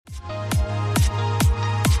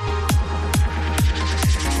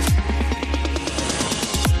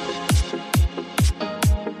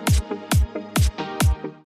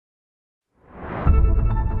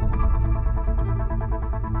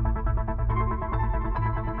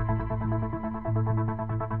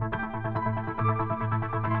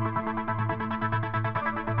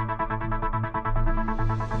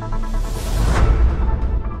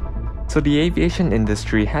So the aviation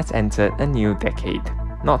industry has entered a new decade.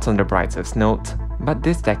 Not on the brightest note, but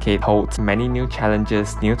this decade holds many new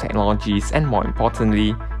challenges, new technologies, and more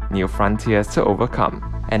importantly, new frontiers to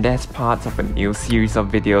overcome. And that's part of a new series of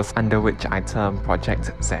videos under which I term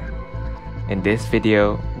Project Z. In this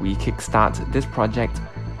video, we kickstart this project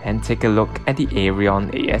and take a look at the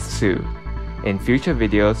Aerion AS2. In future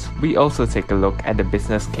videos, we also take a look at the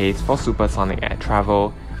business case for supersonic air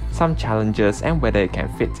travel, some challenges and whether it can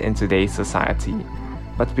fit in today's society.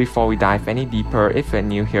 But before we dive any deeper, if you're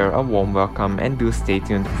new here, a warm welcome and do stay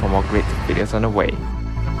tuned for more great videos on the way.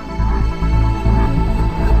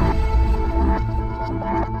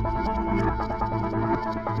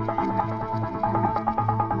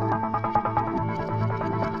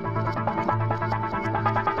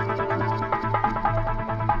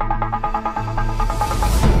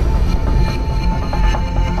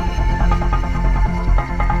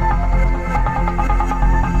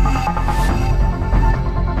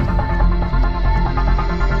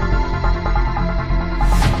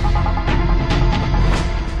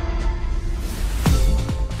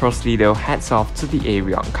 Firstly though, hats off to the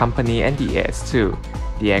Aerion company and the AS2.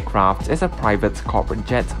 The aircraft is a private corporate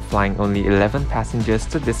jet flying only 11 passengers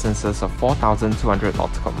to distances of 4,200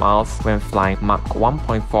 nautical miles when flying Mach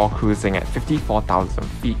 1.4 cruising at 54,000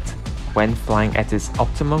 feet. When flying at its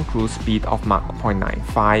optimum cruise speed of Mach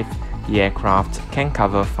 0.95, the aircraft can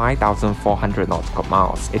cover 5,400 nautical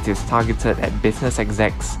miles. It is targeted at business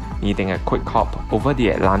execs needing a quick hop over the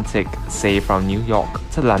Atlantic, say from New York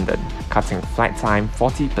to London, cutting flight time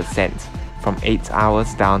 40% from 8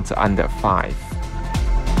 hours down to under 5.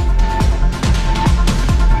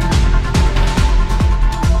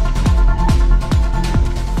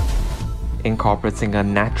 Incorporating a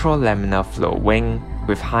natural laminar flow wing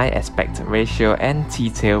with high aspect ratio and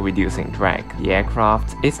T-tail reducing drag, the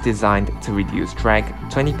aircraft is designed to reduce drag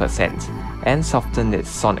 20% and soften its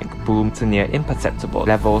sonic boom to near imperceptible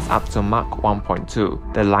levels up to Mach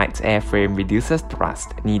 1.2. The light airframe reduces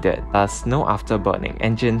thrust needed, thus no afterburning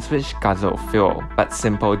engines which guzzle fuel, but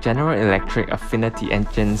simple General Electric affinity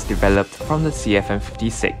engines developed from the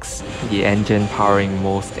CFM56, the engine powering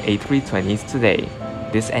most A320s today.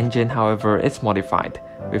 This engine, however, is modified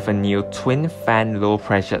with a new twin-fan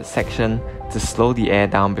low-pressure section to slow the air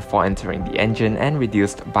down before entering the engine and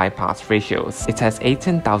reduced bypass ratios. It has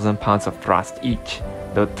 18,000 pounds of thrust each,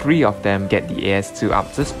 though 3 of them get the AS2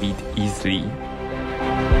 up to speed easily.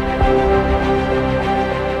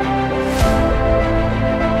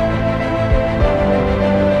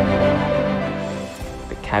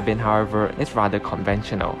 The cabin, however, is rather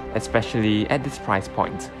conventional, especially at this price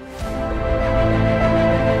point.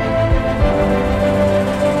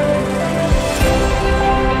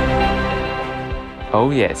 Oh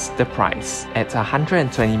yes, the price. At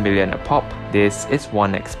 120 million a pop, this is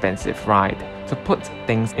one expensive ride. To put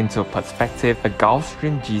things into perspective, a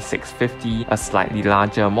Gulfstream G650, a slightly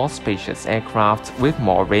larger, more spacious aircraft with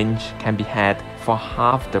more range, can be had for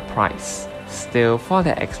half the price. Still, for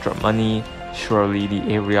the extra money, surely the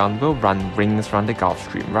Aerion will run rings around the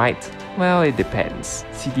Gulfstream, right? Well, it depends.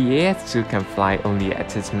 See, the AS2 can fly only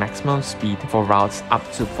at its maximum speed for routes up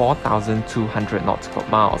to 4,200 nautical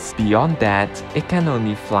miles. Beyond that, it can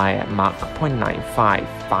only fly at Mach 0.95,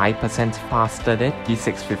 5% faster than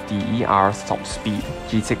G650ER's top speed.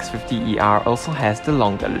 G650ER also has the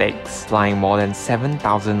longer legs, flying more than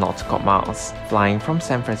 7,000 nautical miles. Flying from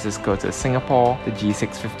San Francisco to Singapore, the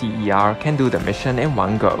G650ER can do the mission in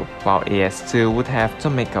one go, while AS2 would have to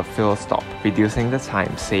make a fuel stop, reducing the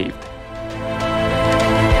time saved.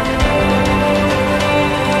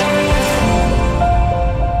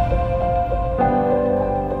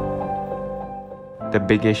 The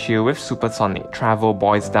big issue with supersonic travel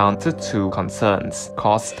boils down to 2 concerns: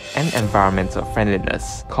 cost and environmental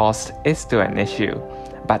friendliness. Cost is still an issue,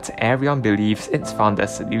 but Aerion believes it's found a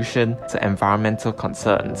solution to environmental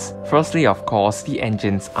concerns. Firstly, of course, the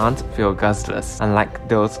engines aren't fuel guzzlers, unlike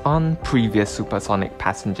those on previous supersonic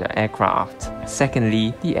passenger aircraft.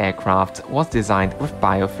 Secondly, the aircraft was designed with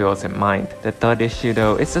biofuels in mind. The third issue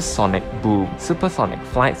though is the sonic boom. Supersonic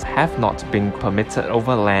flights have not been permitted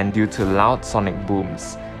over land due to loud sonic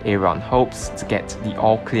booms. Aerion hopes to get the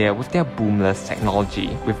all-clear with their boomless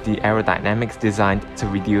technology, with the aerodynamics designed to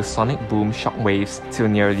reduce sonic boom shockwaves to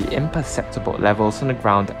nearly imperceptible levels on the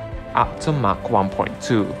ground up to Mach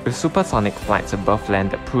 1.2. With supersonic flights above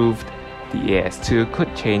land approved, the AS2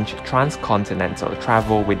 could change transcontinental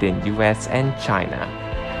travel within US and China.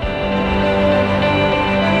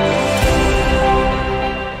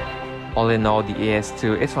 All in all, the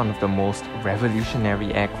AS2 is one of the most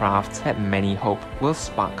revolutionary aircraft that many hope will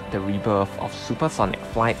spark the rebirth of supersonic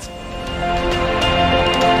flight.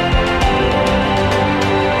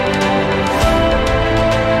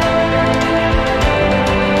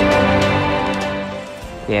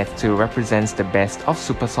 AS2 represents the best of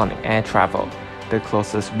supersonic air travel, the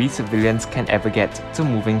closest we civilians can ever get to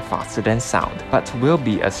moving faster than sound, but will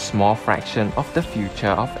be a small fraction of the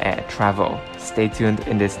future of air travel. Stay tuned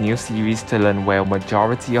in this new series to learn where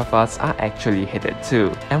majority of us are actually headed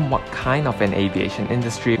to, and what kind of an aviation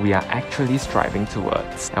industry we are actually striving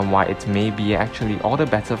towards, and why it may be actually all the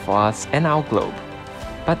better for us and our globe.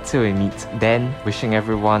 But till we meet then, wishing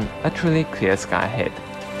everyone a truly clear sky ahead.